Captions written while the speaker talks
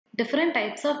different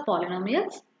types of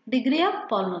polynomials, degree of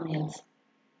polynomials.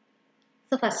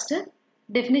 So first,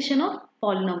 definition of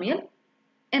polynomial.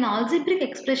 An algebraic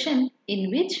expression in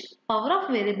which power of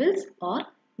variables or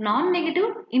non-negative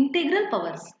integral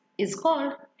powers is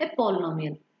called a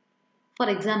polynomial. For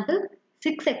example,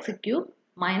 6x cube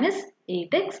minus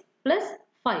 8x plus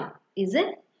 5 is a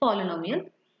polynomial.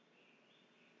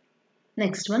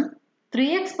 Next one,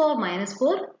 3x power minus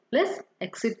 4 plus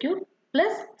x cube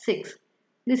plus 6.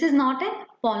 This is not a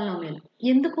polynomial.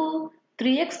 ఎందుకు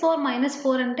 3x power minus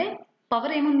 4 అంటే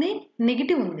power ఏముంది,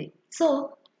 negative ఉంది. So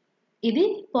ఇది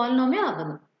polynomial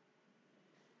అవ్వదు.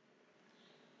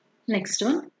 Next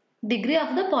one, degree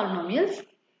of the polynomials.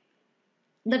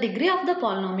 The degree of the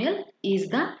polynomial is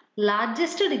the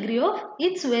largest degree of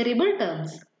its variable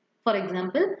terms. For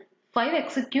example,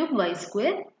 5x cube y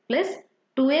square plus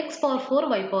 2x power 4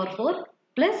 y power 4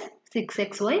 plus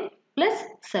 6xy plus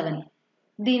 7.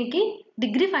 దీనికి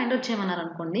degree find out చేయమన్నారు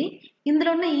అనుకోండి.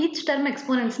 ఇందులో ఉన్న each term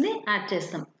exponents ని add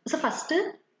చేస్తాం. So first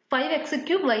 5x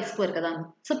cube y square కదా.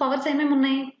 So powers ఏమేమి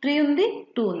ఉన్నాయి, 3 ఉంది,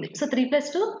 2 ఉంది. So 3 plus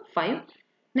 2 5.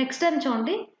 నెక్స్ట్ టర్మ్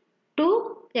చూడండి,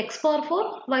 2x power 4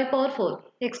 y power 4.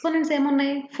 Exponents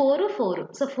ఏమున్నాయి, 4 4.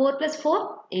 So 4 plus 4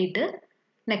 8.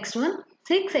 Next one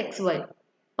 6xy.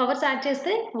 Powers add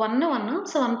చేస్తే 1 1.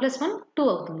 సో 1 plus 1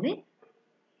 2 అవుతుంది.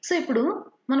 సో ఇప్పుడు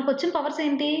మనకు వచ్చిన పవర్స్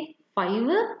ఏంటి,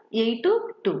 5 8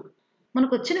 2.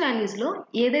 మనకు వచ్చిన వాల్యూస్లో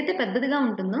ఏదైతే పెద్దదిగా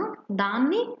ఉంటుందో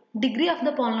దాన్ని డిగ్రీ ఆఫ్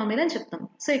ద పాలినామియల్ అని చెప్తాం.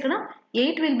 సో ఇక్కడ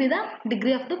 8 will be the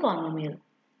degree of the polynomial.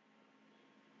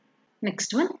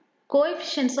 Next one,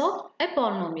 coefficients of a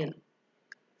polynomial.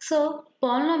 So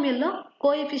పాలినామియల్లో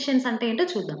coefficients అంటే ఏంటో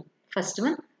చూద్దాం. First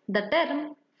one, the term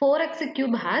 4x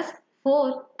cube has 4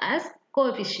 as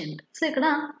coefficient. So ఇక్కడ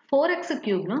 4x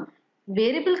క్యూబ్లో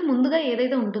వేరియబుల్కి ముందుగా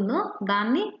ఏదైతే ఉంటుందో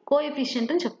దాన్ని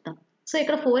కోఎఫిషియెంట్ అని చెప్తాం. సో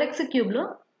ఇక్కడ 4x క్యూబ్లో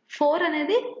 4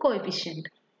 అనేది coefficient.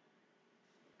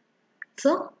 So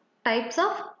types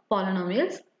of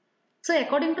polynomials. So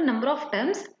according to number of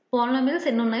terms polynomials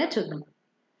ఎన్ని ఉన్నాయో చూద్దాం.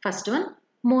 First one,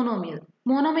 monomial.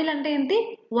 మోనోమియల్ అంటే ఏంటి,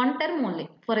 one term only.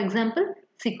 For example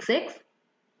 6x.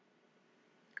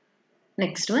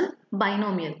 Next one,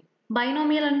 binomial.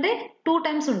 Binomial అంటే 2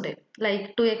 టైమ్స్ ఉంటాయి, like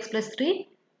 2x plus 3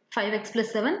 5x plus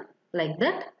 7 like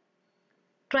that.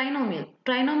 Trinomial.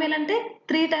 Trinomial అంటే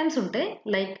 3 times ఉంటాయి,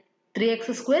 like 3x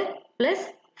square plus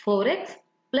 4x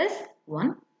plus 1.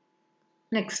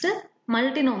 Next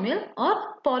multinomial are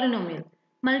polynomial.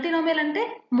 Multinomial అంటే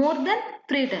more than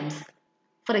 3 times.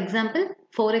 For example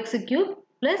 4x cube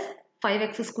plus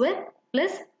 5x square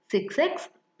plus 6x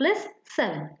plus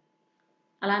 7.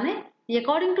 అలానే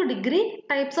according to degree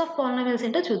types of polynomials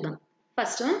ఏంటో చూద్దాం.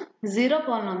 First one, zero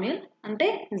polynomial అంటే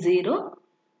 0.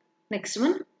 Next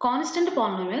one, constant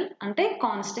polynomial అంటే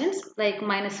constants like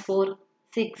 -4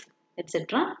 6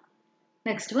 etcetera.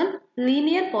 Next one,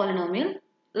 linear polynomial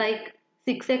like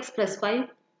 6x plus 5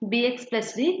 bx plus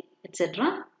d etcetera.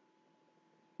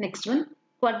 Next one,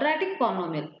 quadratic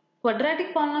polynomial.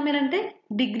 Quadratic polynomial అంటే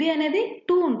degree అనేది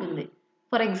 2 ఉంటుంది.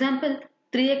 For example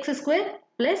 3x square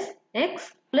plus x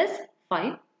plus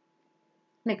 5.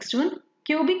 Next one,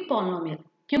 cubic polynomial.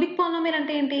 Cubic polynomial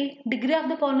అంటే ఏంటి, degree of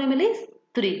the polynomial is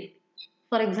 3.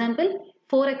 For example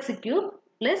 4x cube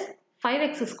plus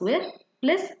 5x square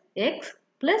plus x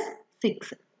plus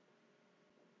 6.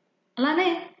 అలానే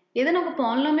ఏదైనా ఒక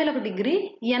polynomial ఒక degree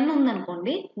n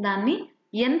ఉందనుకోండి, దాన్ని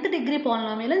nth degree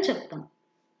polynomial అని చెప్తాం.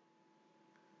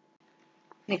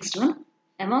 Next one,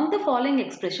 among the following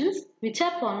expressions which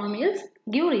are polynomials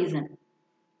give reason.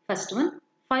 First one,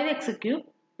 5x cube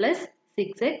plus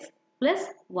 6x plus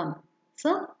 1. So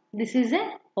this is a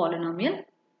polynomial.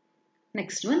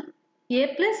 Next one, a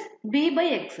plus b by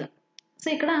x. So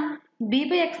ఇక్కడ b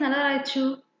by x ఎలా రాయొచ్చు,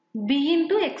 b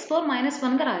into x power minus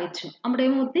 1 గా రాయొచ్చు. అప్పుడు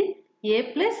ఏమవుతుంది, a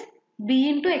plus b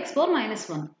into x power minus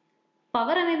 1.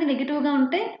 Power అనేది నెగిటివ్గా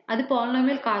ఉంటే అది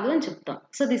పాలినామియల్ కాదు అని చెప్తాం.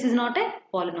 So this is not a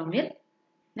polynomial.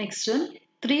 Next one,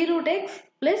 3 root x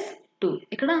plus 2.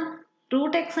 ఇక్కడ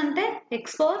root x అంటే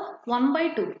x power 1 by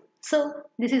 2. So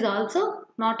this is also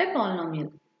not a polynomial.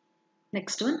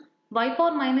 Next one, y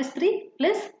power minus 3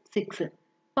 plus 6.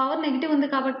 Power negative ఉంది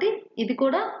కాబట్టి ఇది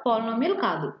కూడా polynomial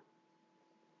కాదు.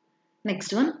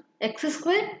 Next one, x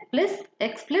square plus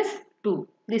x plus 2.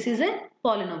 This is a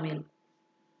polynomial.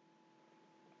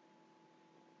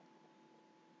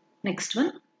 Next one,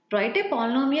 right A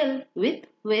polynomial with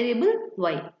variable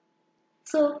y.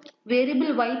 So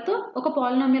variable y తో ఒక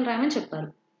polynomial రాయమని చెప్పారు.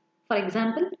 For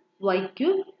example y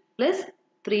cube plus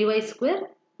 3y square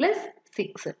plus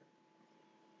 6.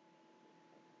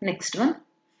 Next one,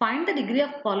 find the degree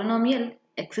of polynomial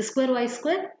x square y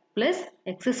square plus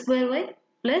x square y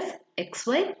plus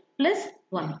xy plus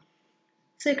 1.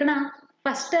 So ఇక్కడ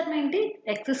first term ఏంటి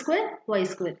x²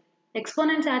 y².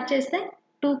 Exponents add చేస్తే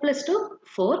 2 + 2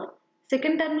 4.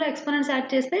 Second టర్మ్లో exponents add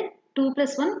చేస్తే 2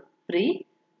 + 1 3.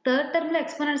 Third టర్మ్లో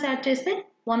exponents add చేస్తే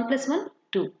 1 + 1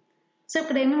 2. So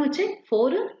ఇక్కడ ఏమేమి వచ్చాయి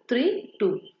 4 3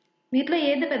 2. వీటిలో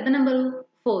ఏది పెద్ద number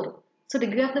 4. So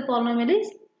degree of the polynomial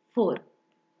is 4.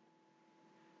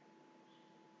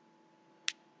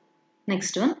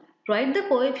 Next one, write the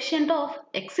coefficient of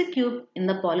x³ in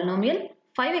the polynomial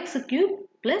 5x³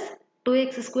 plus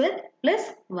 2x² plus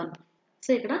 1. So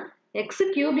ఇక్కడ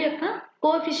x³ యొక్క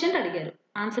కోఎఫిషియంట్ అడిగారు.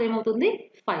 ఆన్సర్ ఏమవుతుంది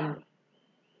 5.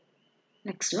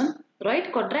 Next one, right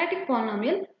quadratic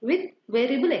polynomial with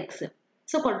variable x.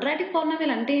 So quadratic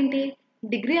polynomial అంటే ఏంటి?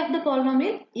 Degree of the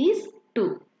polynomial is 2.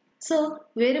 So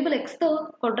variable x తో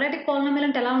quadratic polynomial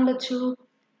అంటే ఎలా ఉండొచ్చు?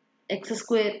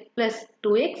 x² plus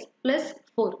 2x plus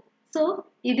 4. So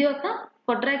ఇది ఒక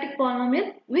quadratic polynomial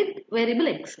with variable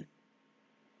x.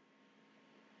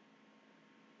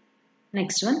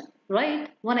 Next one, right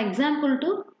one example to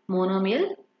monomial,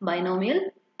 binomial,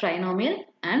 trinomial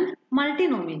and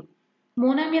multinomial.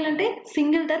 Monomial అంటే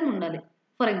single term ఉండాలి.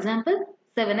 For example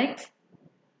 7x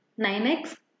 9x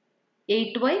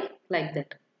 8y like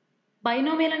that.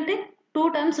 Binomial అంటే 2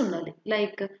 terms ఉండాలి.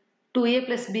 Like 2a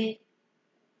plus b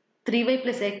 3y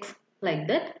plus x like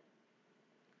that.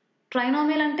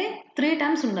 Trinomial అంటే 3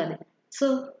 terms ఉండాలి. So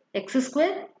x²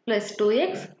 plus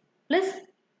 2x plus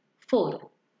 4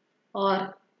 are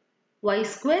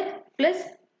y² plus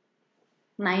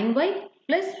 9y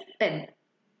plus 10.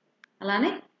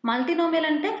 అలానే multinomial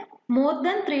అంటే more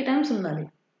than 3 terms ఉండాలి.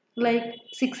 Like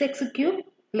 6x³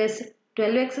 plus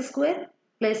 12x²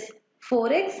 plus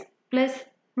 4x plus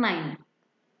 9.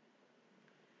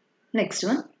 Next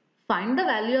one, find the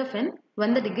value of n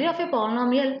when the degree of a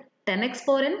polynomial 10x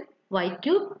power n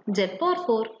y³ z power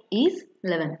 4 is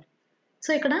 11. So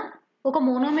ఇక్కడ ఒక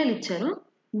monomial ఇచ్చారు,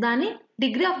 దాని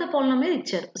degree of the polynomial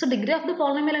ఇచ్చారు. So degree of the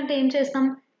polynomial అంటే ఏం చేస్తాం?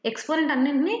 Exponent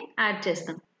అన్నింటినీ add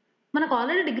చేస్తాం. మనకు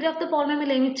already degree of the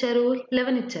polynomial ఏమి ఇచ్చారు?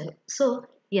 11 ఇచ్చారు. So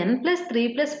n + 3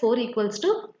 + 4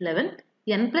 = 11,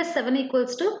 n + 7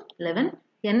 = 11,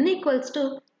 n =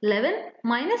 11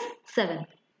 - 7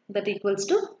 that equals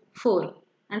to 4.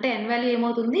 అంటే n వాల్యూ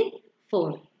ఏమవుతుంది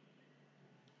 4.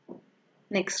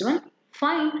 Next one,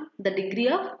 find the degree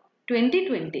of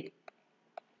 2020.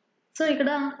 So ఇక్కడ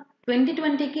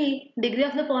 2020కి డిగ్రీ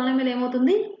ఆఫ్ ద పాలినామియల్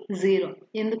ఏమవుతుంది 0.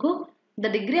 ఎందుకు? The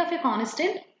degree of a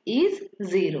constant is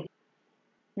 0.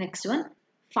 Next one,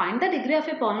 find the degree of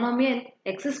A polynomial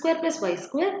x² plus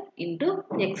y² into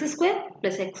x²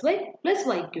 plus xy plus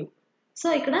y³. So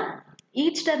ఇక్కడ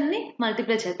each term ని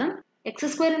multiply చేద్దాం. x²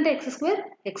 into x²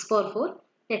 x power 4,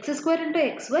 x² into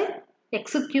xy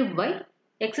x³ y,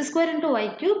 x² into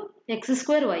y³ x²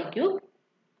 y³,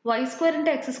 y²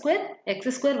 into x²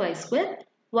 x² y²,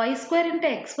 y² into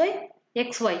xy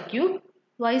xy³,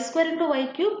 y² into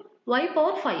y³ y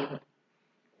power 5.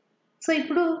 So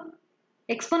ఇప్పుడు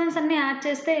exponents అన్ని add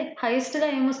చేస్తే highest గా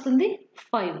ఏమొస్తుంది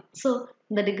 5. So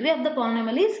the degree of the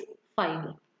polynomial is 5.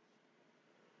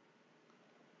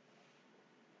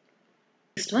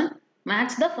 Next one,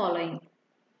 match the following.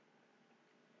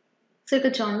 So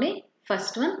ఇక్కడ చూడండి,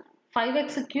 first one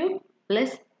 5x³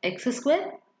 plus x²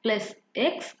 plus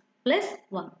x plus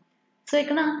 1. So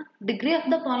ఇక్కడ degree of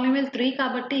the polynomial 3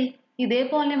 కాబట్టి ఇదే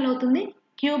పాలినామియల్ అవుతుంది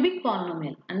క్యూబిక్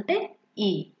పాలినామియల్ అంటే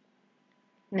E.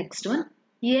 Next one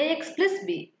ax plus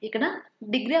b. ఇక్కడ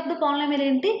degree of the polynomial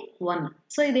ఏంటి 1.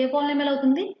 So ఇదే పాలినామియల్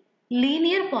అవుతుంది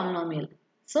linear polynomial.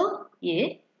 So a.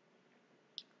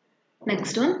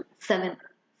 Next one 7.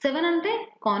 7 అంటే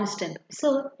constant. So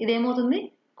ఇదేమవుతుంది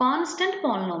constant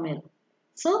polynomial.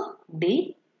 So d.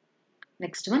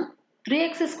 Next one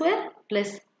 3x²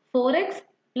 plus 4x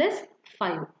plus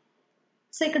 5.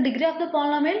 So ఇక్కడ degree of the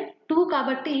polynomial 2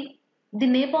 కాబట్టి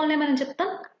దీన్ని ఏ polynomial అని చెప్తాం?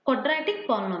 Quadratic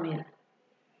polynomial.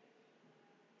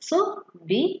 So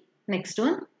b. Next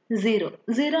one 0.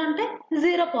 0 అంటే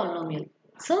 0 polynomial.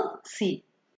 So c.